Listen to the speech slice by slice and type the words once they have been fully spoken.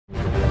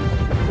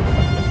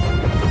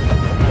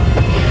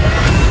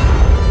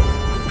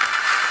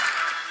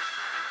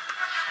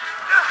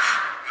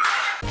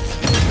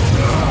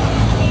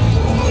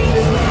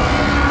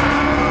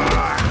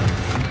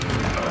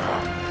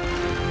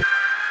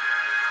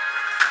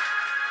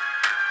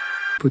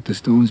put the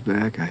stones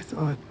back, I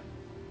thought,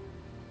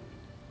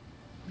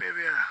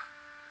 maybe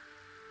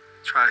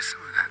I'll try some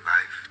of that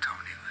life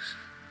Tony was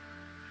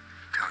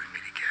telling me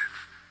to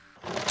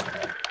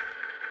get.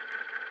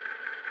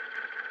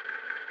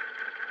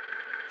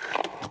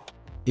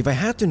 If I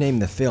had to name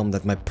the film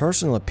that my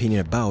personal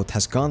opinion about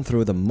has gone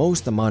through the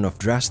most amount of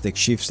drastic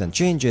shifts and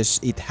changes,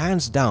 it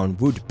hands down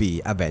would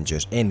be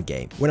Avengers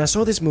Endgame. When I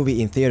saw this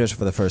movie in theaters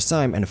for the first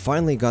time and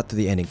finally got to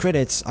the ending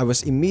credits, I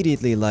was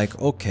immediately like,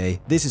 okay,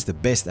 this is the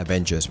best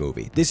Avengers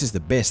movie, this is the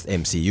best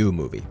MCU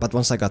movie. But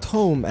once I got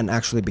home and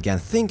actually began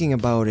thinking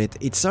about it,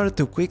 it started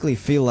to quickly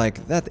feel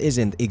like that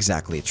isn't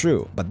exactly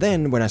true. But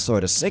then when I saw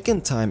it a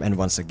second time and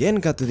once again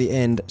got to the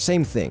end,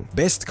 same thing,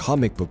 best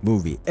comic book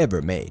movie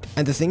ever made.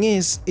 And the thing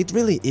is, it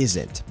really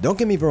isn't. Don't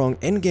get me wrong,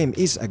 Endgame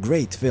is a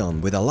great film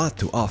with a lot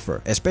to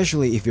offer,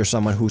 especially if you're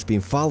someone who's been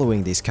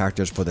following these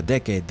characters for the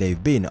decade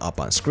they've been up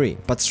on screen.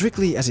 But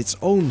strictly as its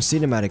own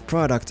cinematic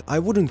product, I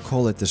wouldn't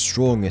call it the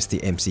strongest the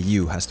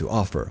MCU has to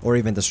offer, or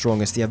even the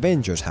strongest the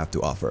Avengers have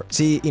to offer.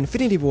 See,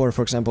 Infinity War,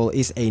 for example,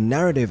 is a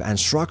narrative and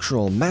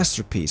structural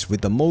masterpiece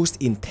with the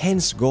most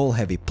intense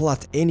goal-heavy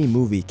plot any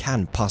movie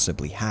can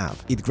possibly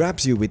have. It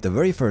grabs you with the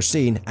very first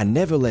scene and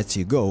never lets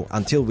you go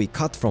until we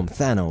cut from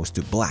Thanos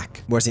to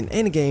black. Whereas in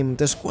Endgame,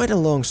 there's quite a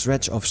long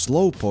stretch of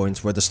slow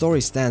points where the story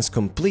stands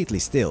completely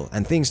still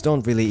and things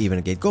don't really even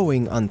get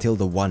going until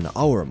the 1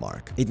 hour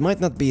mark. It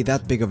might not be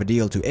that big of a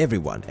deal to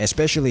everyone,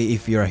 especially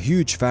if you're a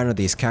huge fan of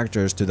these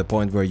characters to the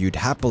point where you'd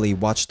happily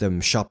watch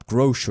them shop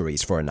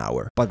groceries for an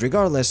hour. But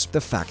regardless,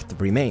 the fact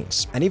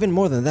remains. And even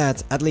more than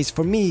that, at least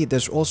for me,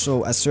 there's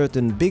also a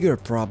certain bigger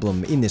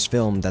problem in this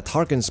film that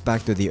harkens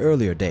back to the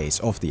earlier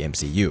days of the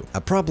MCU. A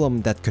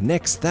problem that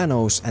connects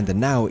Thanos and the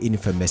now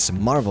infamous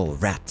Marvel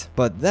rat.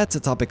 But that's a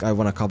topic I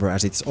want to cover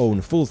as its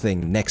own full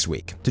thing next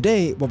week.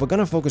 Today, what we're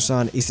gonna focus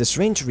on is the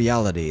strange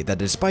reality that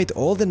despite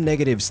all the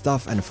negative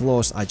stuff and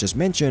flaws I just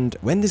mentioned,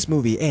 when this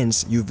movie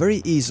ends, you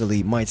very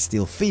easily might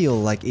still feel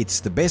like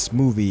it's the best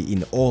movie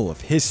in all of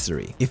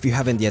history. If you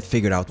haven't yet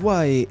figured out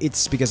why,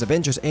 it's because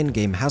Avengers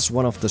Endgame has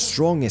one of the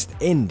strongest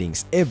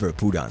endings ever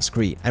put on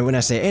screen. And when I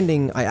say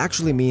ending, I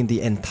actually mean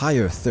the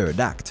entire third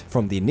act,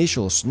 from the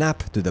initial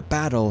snap to the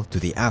battle to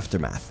the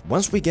aftermath.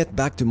 Once we get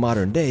back to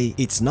modern day,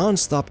 it's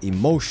non-stop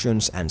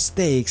emotions and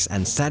stakes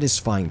and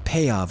satisfying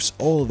payoffs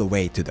all the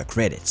way to the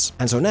credits.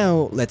 And so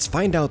now, let's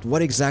find out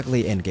what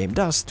exactly Endgame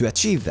does to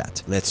achieve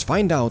that. Let's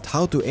find out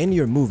how to end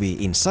your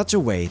movie in such a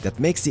way that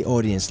makes the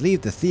audience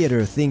leave the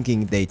theater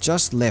thinking they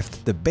just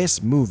left the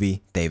best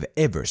movie they've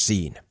ever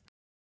seen.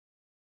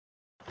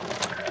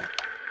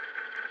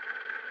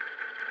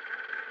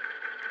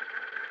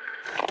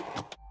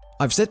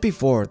 I've said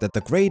before that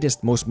the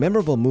greatest, most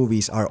memorable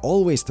movies are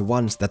always the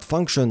ones that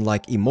function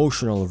like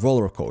emotional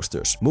roller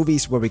coasters.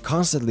 Movies where we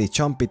constantly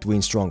jump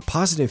between strong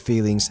positive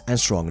feelings and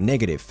strong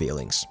negative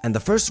feelings. And the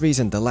first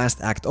reason the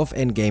last act of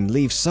Endgame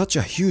leaves such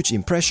a huge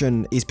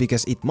impression is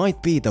because it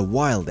might be the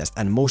wildest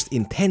and most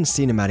intense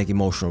cinematic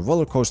emotional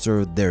roller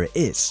coaster there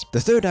is.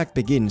 The third act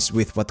begins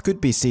with what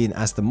could be seen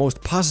as the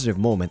most positive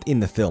moment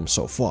in the film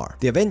so far.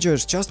 The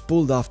Avengers just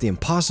pulled off the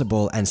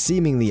impossible and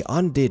seemingly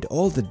undid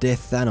all the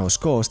death Thanos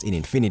caused in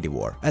Infinity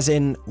War. As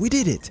in, we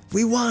did it,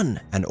 we won,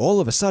 and all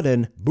of a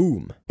sudden,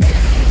 boom. No,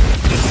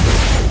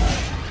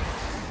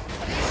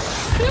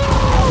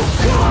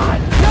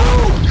 God!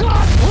 No,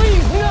 God,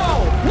 please,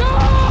 no!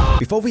 No!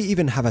 Before we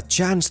even have a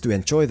chance to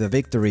enjoy the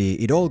victory,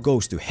 it all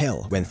goes to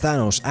hell when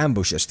Thanos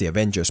ambushes the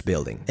Avengers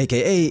building.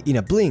 AKA, in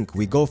a blink,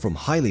 we go from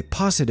highly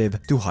positive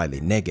to highly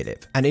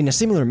negative. And in a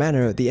similar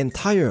manner, the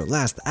entire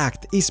last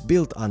act is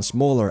built on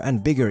smaller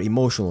and bigger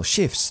emotional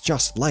shifts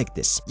just like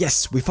this.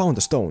 Yes, we found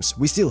the stones.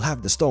 We still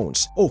have the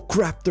stones. Oh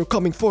crap, they're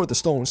coming for the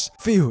stones.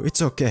 Phew,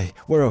 it's okay.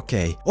 We're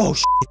okay. Oh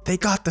shit, they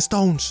got the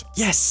stones.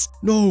 Yes.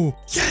 No.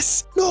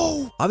 Yes.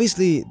 No.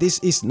 Obviously, this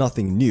is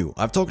nothing new.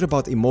 I've talked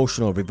about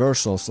emotional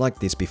reversals like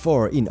this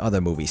before in other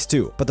movies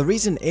too. But the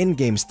reason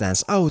Endgame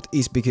stands out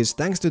is because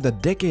thanks to the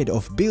decade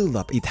of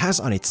build-up it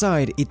has on its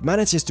side, it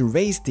manages to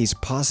raise these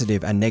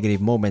positive and negative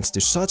moments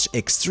to such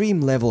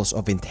extreme levels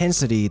of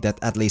intensity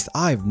that at least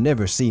I've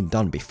never seen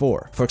done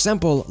before. For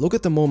example, look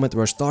at the moment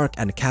where Stark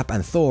and Cap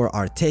and Thor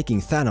are taking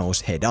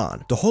Thanos head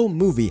on. The whole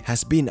movie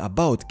has been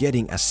about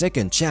getting a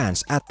second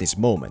chance at this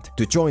moment,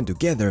 to join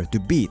together to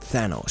beat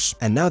Thanos.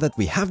 And now that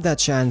we have that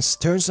chance,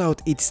 turns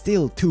out it's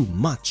still too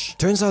much.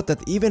 Turns out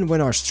that even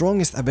when our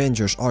strongest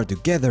Avengers are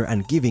together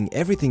and giving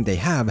everything they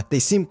have, they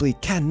simply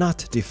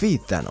cannot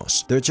defeat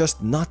Thanos. They're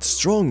just not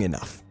strong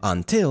enough.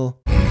 Until...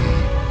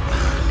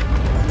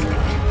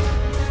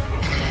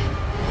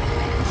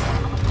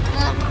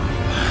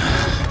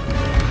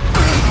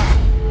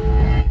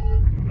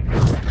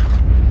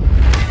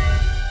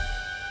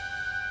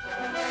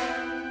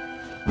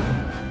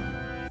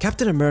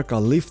 Captain America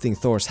lifting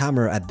Thor's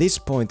hammer at this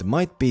point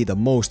might be the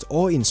most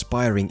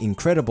awe-inspiring,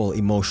 incredible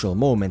emotional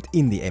moment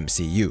in the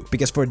MCU.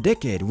 Because for a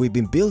decade we've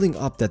been building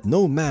up that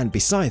no man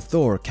beside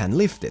Thor can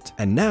lift it.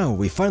 And now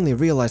we finally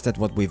realize that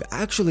what we've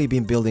actually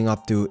been building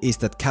up to is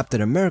that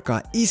Captain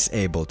America is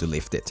able to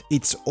lift it.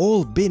 It's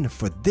all been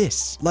for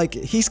this. Like,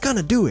 he's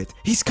gonna do it.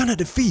 He's gonna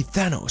defeat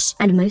Thanos.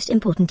 And most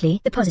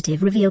importantly, the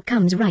positive reveal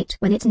comes right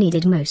when it's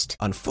needed most.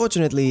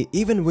 Unfortunately,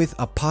 even with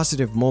a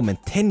positive moment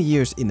 10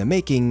 years in the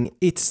making,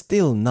 it's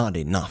still not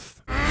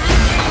enough.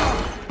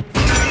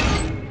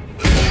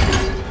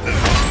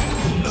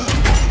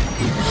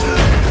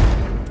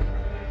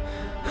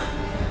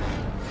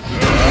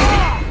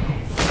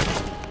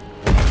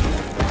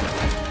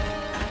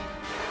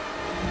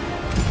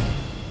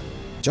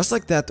 Just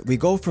like that, we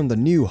go from the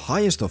new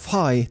highest of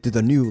high to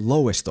the new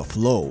lowest of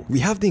low. We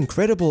have the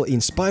incredible,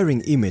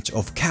 inspiring image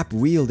of Cap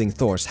wielding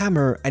Thor's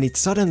hammer, and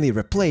it's suddenly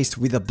replaced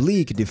with a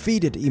bleak,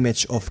 defeated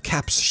image of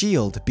Cap's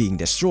shield being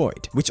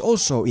destroyed, which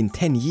also in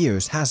 10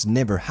 years has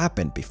never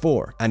happened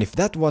before. And if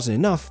that wasn't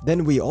enough,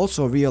 then we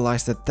also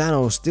realize that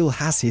Thanos still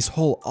has his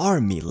whole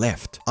army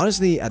left.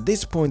 Honestly, at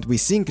this point we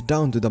sink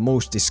down to the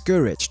most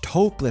discouraged,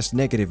 hopeless,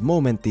 negative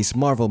moment these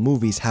Marvel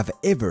movies have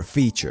ever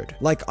featured.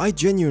 Like, I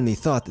genuinely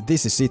thought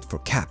this is it for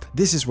Cap.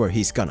 This is where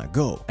he's gonna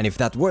go. And if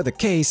that were the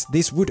case,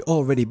 this would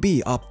already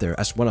be up there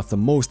as one of the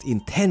most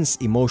intense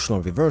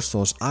emotional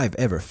reversals I've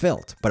ever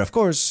felt. But of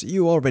course,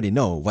 you already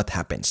know what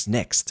happens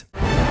next.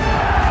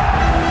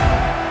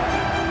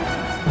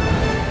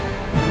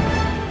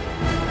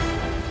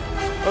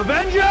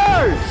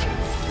 Avengers!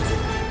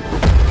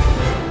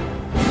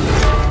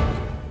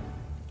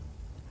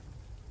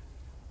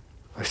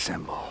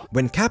 Assemble.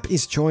 When Cap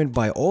is joined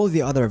by all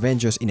the other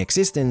Avengers in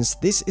existence,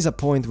 this is a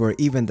point where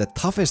even the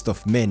toughest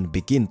of men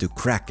begin to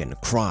crack and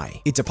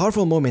cry. It's a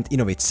powerful moment in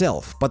of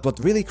itself, but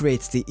what really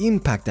creates the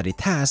impact that it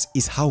has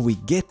is how we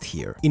get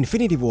here.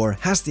 Infinity War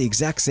has the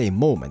exact same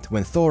moment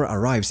when Thor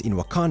arrives in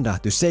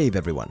Wakanda to save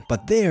everyone,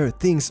 but there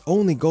things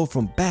only go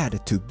from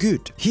bad to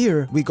good.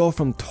 Here we go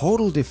from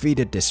total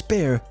defeated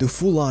despair to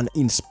full-on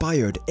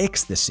inspired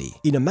ecstasy.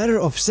 In a matter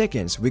of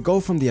seconds, we go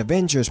from the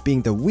Avengers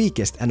being the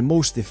weakest and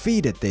most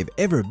defeated they've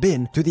ever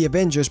been to the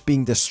Avengers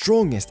being the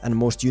strongest and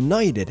most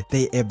united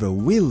they ever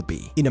will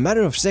be. In a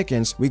matter of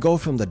seconds, we go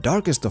from the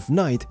darkest of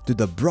night to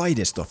the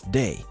brightest of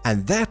day.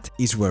 And that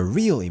is where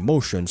real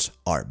emotions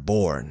are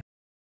born.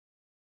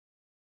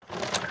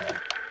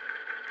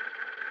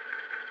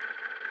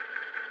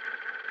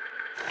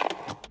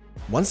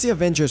 Once the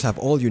Avengers have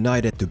all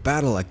united to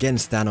battle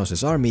against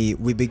Thanos' army,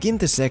 we begin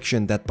the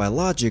section that by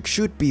logic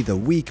should be the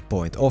weak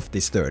point of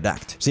this third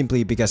act,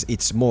 simply because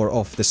it's more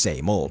of the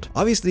same old.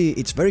 Obviously,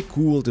 it's very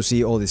cool to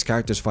see all these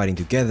characters fighting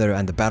together,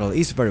 and the battle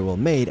is very well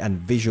made and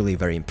visually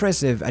very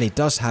impressive, and it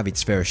does have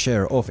its fair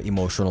share of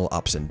emotional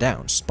ups and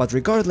downs. But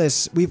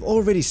regardless, we've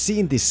already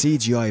seen this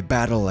CGI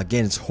battle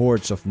against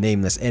hordes of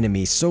nameless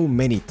enemies so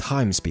many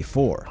times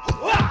before.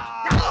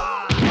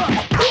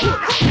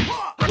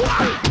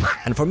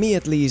 And for me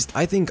at least,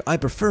 I think I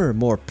prefer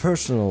more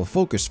personal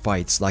focused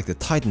fights like the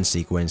Titan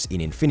sequence in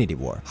Infinity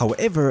War.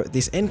 However,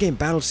 this endgame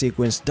battle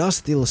sequence does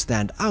still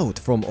stand out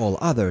from all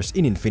others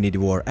in Infinity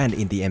War and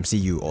in the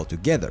MCU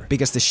altogether,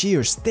 because the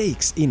sheer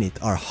stakes in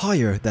it are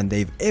higher than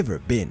they've ever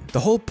been.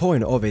 The whole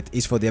point of it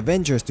is for the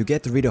Avengers to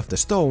get rid of the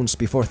stones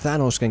before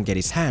Thanos can get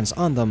his hands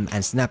on them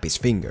and snap his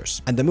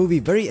fingers. And the movie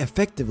very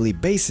effectively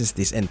bases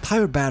this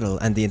entire battle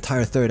and the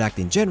entire third act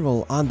in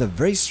general on the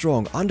very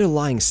strong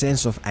underlying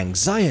sense of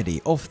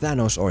anxiety of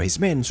Thanos or his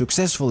men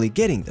successfully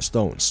getting the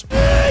stones.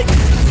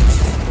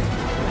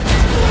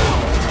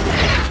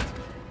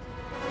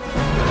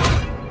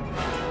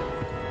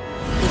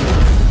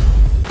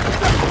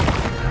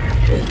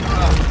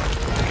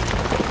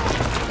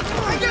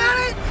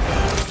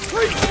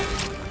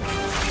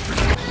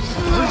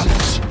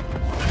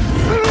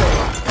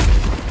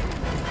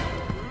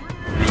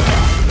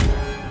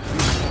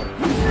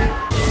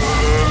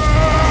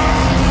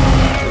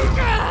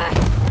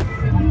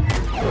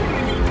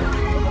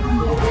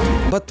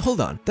 But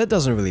hold on, that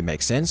doesn't really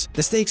make sense.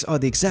 The stakes are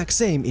the exact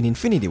same in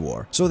Infinity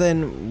War, so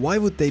then why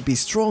would they be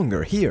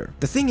stronger here?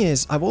 The thing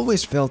is, I've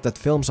always felt that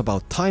films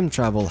about time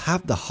travel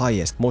have the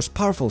highest, most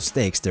powerful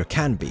stakes there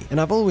can be,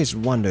 and I've always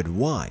wondered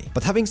why.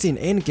 But having seen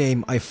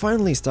Endgame, I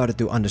finally started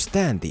to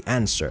understand the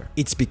answer.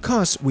 It's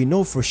because we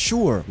know for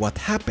sure what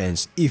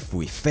happens if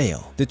we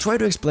fail. To try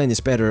to explain this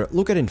better,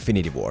 look at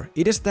Infinity War.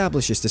 It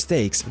establishes the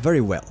stakes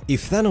very well.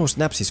 If Thanos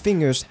snaps his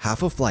fingers,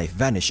 half of life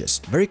vanishes.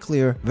 Very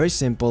clear, very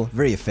simple,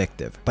 very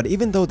effective. But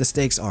even though the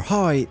stakes are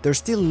high, they're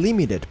still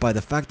limited by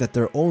the fact that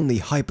they're only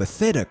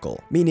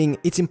hypothetical, meaning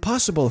it's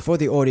impossible for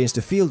the audience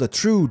to feel the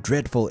true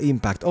dreadful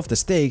impact of the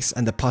stakes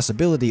and the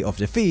possibility of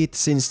defeat,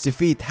 since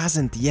defeat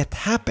hasn't yet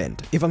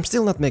happened. If I'm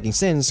still not making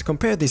sense,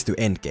 compare this to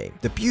Endgame.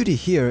 The beauty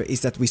here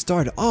is that we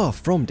start off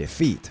from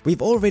defeat.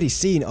 We've already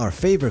seen our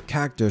favorite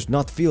characters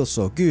not feel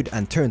so good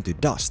and turn to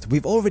dust.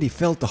 We've already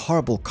felt the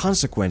horrible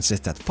consequences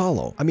that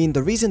follow. I mean,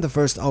 the reason the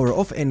first hour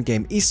of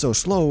Endgame is so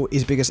slow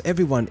is because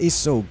everyone is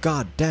so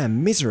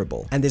goddamn miserable.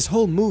 And this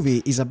whole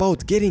movie is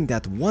about getting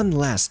that one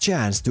last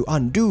chance to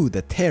undo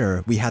the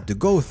terror we had to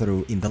go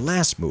through in the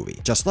last movie,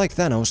 just like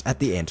Thanos at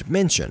the end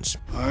mentions.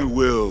 I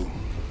will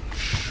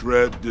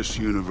shred this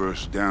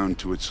universe down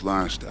to its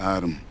last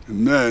atom,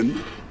 and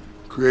then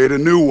create a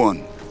new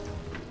one.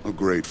 A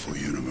grateful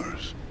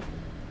universe.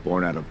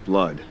 Born out of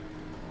blood.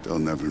 They'll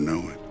never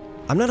know it.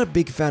 I'm not a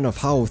big fan of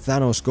how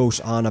Thanos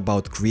goes on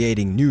about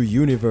creating new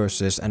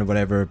universes and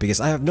whatever, because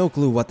I have no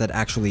clue what that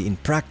actually in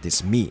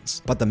practice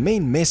means. But the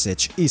main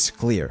message is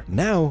clear.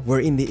 Now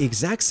we're in the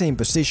exact same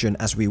position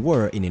as we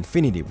were in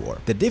Infinity War.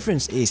 The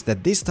difference is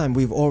that this time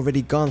we've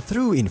already gone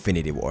through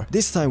Infinity War.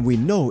 This time we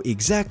know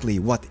exactly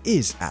what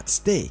is at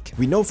stake.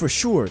 We know for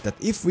sure that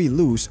if we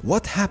lose,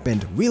 what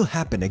happened will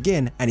happen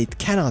again and it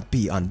cannot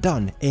be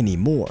undone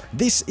anymore.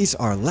 This is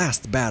our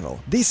last battle.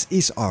 This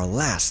is our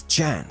last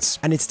chance.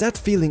 And it's that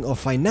feeling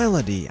of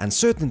finality and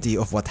certainty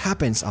of what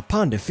happens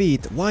upon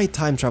defeat why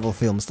time travel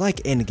films like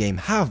Endgame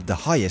have the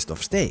highest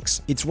of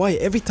stakes. It's why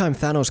every time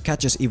Thanos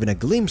catches even a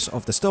glimpse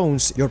of the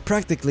stones, you're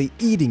practically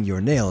eating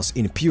your nails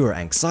in pure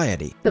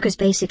anxiety. Because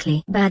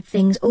basically, bad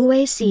things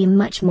always seem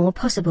much more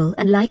possible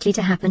and likely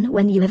to happen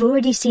when you have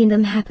already seen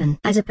them happen,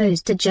 as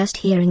opposed to just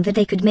hearing that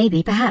they could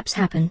maybe perhaps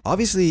happen.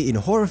 Obviously, in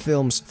horror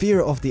films,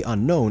 fear of the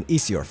unknown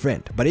is your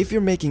friend. But if you're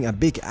making a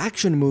big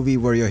action movie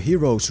where your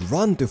heroes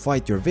run to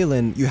fight your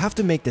villain, you have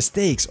to make the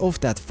stakes of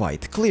that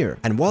fight clear.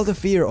 And while the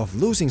fear of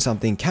losing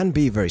something can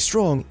be very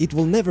strong, it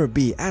will never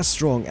be as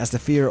strong as the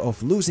fear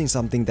of losing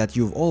something that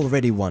you've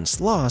already once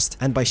lost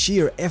and by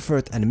sheer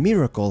effort and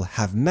miracle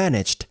have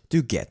managed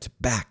to get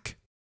back.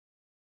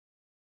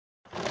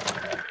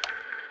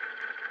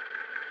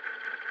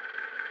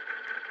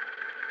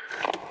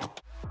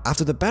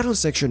 After the battle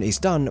section is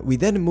done, we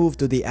then move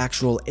to the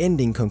actual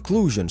ending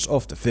conclusions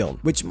of the film,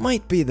 which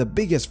might be the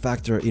biggest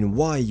factor in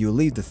why you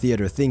leave the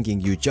theater thinking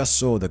you just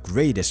saw the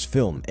greatest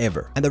film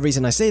ever. And the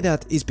reason I say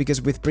that is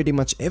because with pretty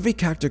much every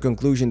character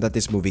conclusion that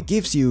this movie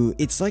gives you,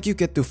 it's like you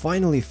get to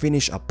finally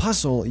finish a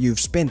puzzle you've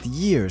spent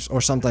years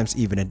or sometimes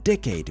even a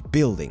decade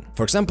building.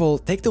 For example,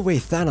 take the way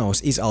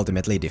Thanos is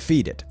ultimately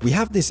defeated. We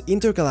have this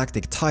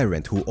intergalactic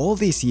tyrant who all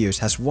these years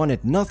has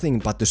wanted nothing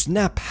but to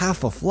snap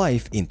half of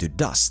life into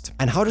dust.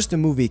 And how does the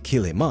movie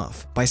kill him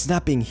off? By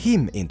snapping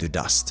him into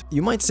dust.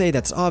 You might say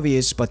that's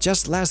obvious, but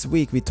just last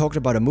week we talked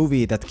about a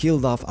movie that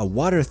killed off a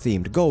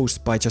water-themed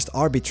ghost by just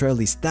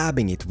arbitrarily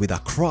stabbing it with a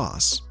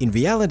cross. In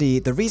reality,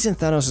 the reason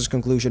Thanos'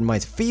 conclusion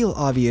might feel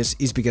obvious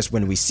is because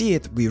when we see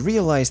it, we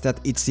realize that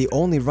it's the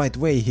only right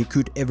way he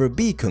could ever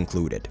be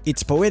concluded.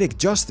 It's poetic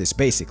justice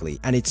basically,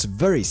 and it's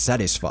very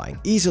satisfying,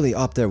 easily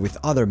up there with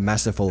other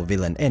masterful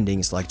villain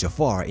endings like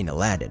Jafar in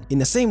Aladdin. In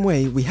the same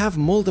way, we have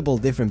multiple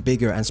different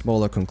bigger and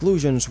smaller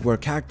conclusions where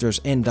characters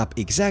end up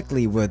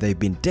exactly where they've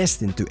been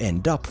destined to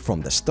end up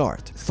from the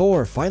start.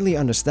 Thor finally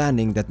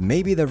understanding that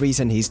maybe the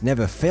reason he's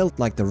never felt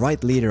like the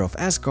right leader of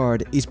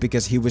Asgard is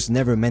because he was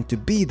never meant to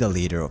be the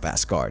leader of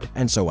Asgard,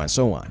 and so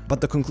on.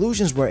 But the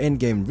conclusions where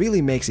Endgame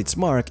really makes its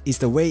mark is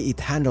the way it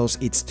handles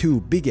its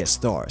two biggest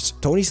stars,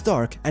 Tony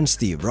Stark and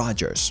Steve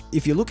Rogers.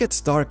 If you look at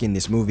Stark in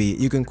this movie,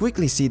 you can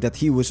quickly see that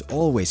he was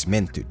always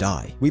meant to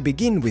die. We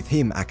begin with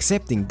him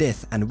accepting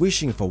death and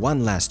wishing for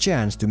one last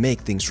chance to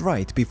make things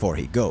right before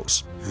he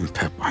goes. And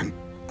Pep,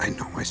 I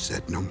know I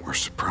said no more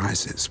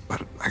surprises,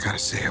 but I gotta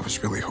say I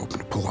was really hoping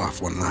to pull off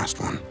one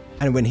last one.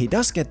 And when he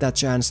does get that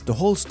chance, the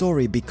whole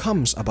story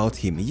becomes about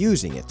him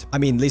using it. I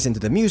mean, listen to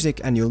the music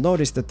and you'll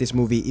notice that this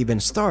movie even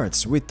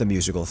starts with the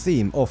musical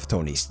theme of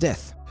Tony's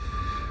death.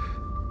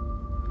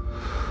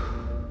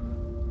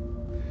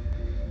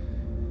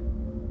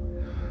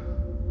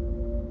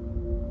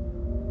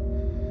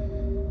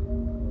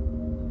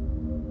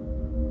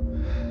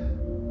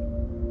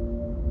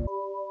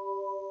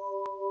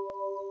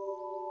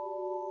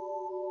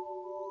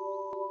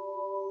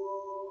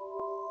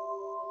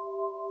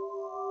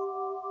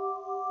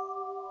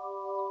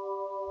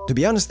 To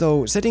be honest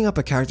though, setting up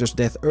a character's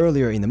death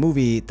earlier in the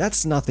movie,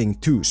 that's nothing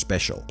too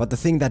special. But the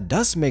thing that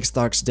does make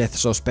Stark's death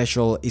so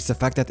special is the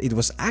fact that it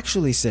was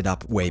actually set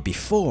up way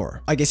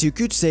before. I guess you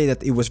could say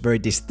that it was very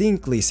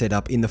distinctly set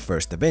up in the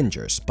first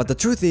Avengers. But the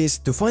truth is,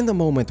 to find the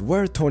moment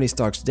where Tony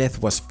Stark's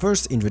death was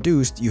first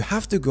introduced, you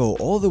have to go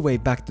all the way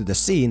back to the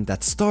scene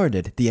that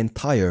started the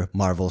entire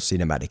Marvel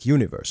Cinematic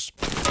Universe.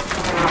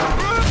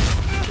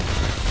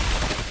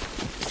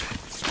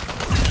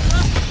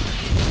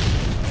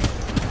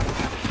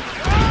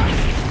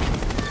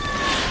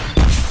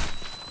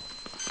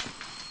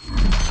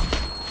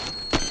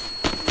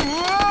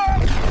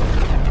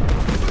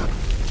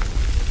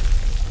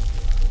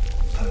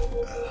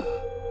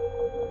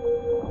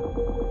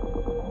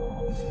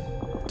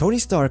 Tony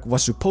Stark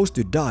was supposed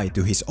to die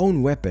to his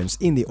own weapons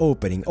in the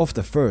opening of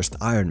the first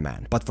Iron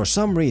Man, but for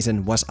some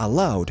reason was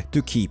allowed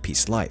to keep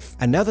his life.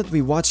 And now that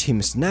we watch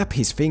him snap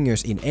his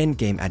fingers in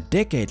Endgame a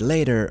decade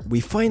later, we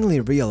finally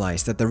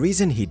realize that the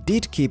reason he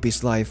did keep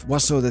his life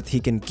was so that he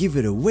can give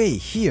it away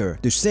here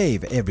to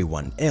save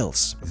everyone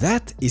else.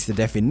 That is the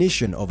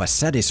definition of a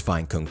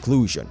satisfying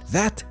conclusion.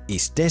 That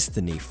is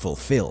destiny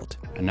fulfilled.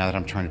 And now that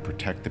I'm trying to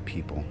protect the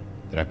people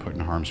that I put in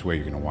harm's way,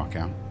 you're gonna walk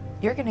out?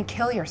 You're gonna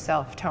kill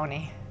yourself,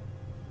 Tony.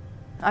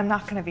 I'm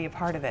not gonna be a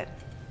part of it.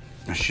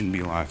 I shouldn't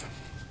be alive.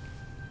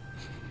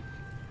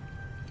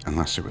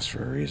 Unless it was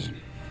for a reason.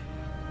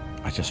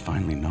 I just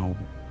finally know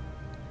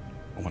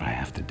what I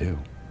have to do.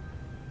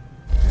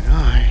 And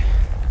I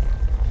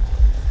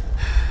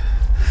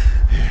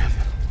am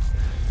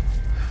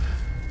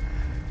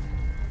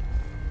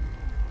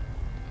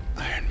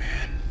Iron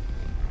Man.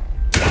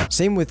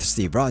 Same with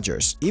Steve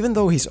Rogers. Even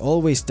though he's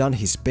always done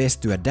his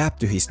best to adapt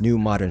to his new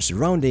modern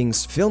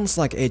surroundings, films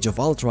like Age of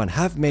Ultron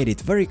have made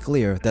it very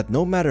clear that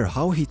no matter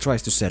how he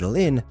tries to settle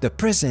in, the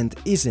present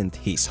isn't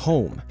his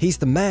home. He's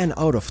the man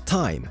out of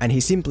time, and he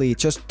simply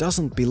just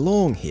doesn't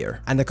belong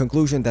here. And the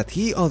conclusion that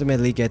he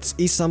ultimately gets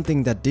is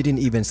something that didn't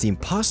even seem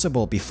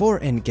possible before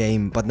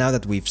Endgame, but now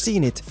that we've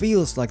seen it,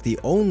 feels like the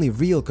only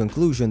real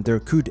conclusion there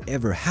could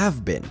ever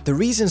have been. The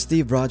reason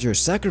Steve Rogers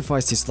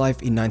sacrificed his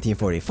life in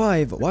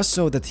 1945 was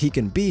so that he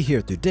can be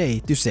here today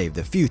to save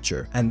the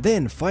future, and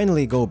then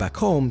finally go back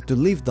home to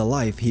live the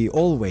life he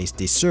always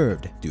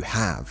deserved to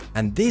have.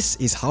 And this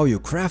is how you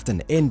craft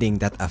an ending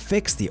that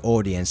affects the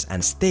audience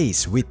and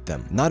stays with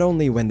them, not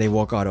only when they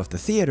walk out of the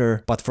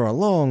theater, but for a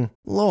long,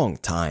 long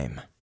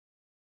time.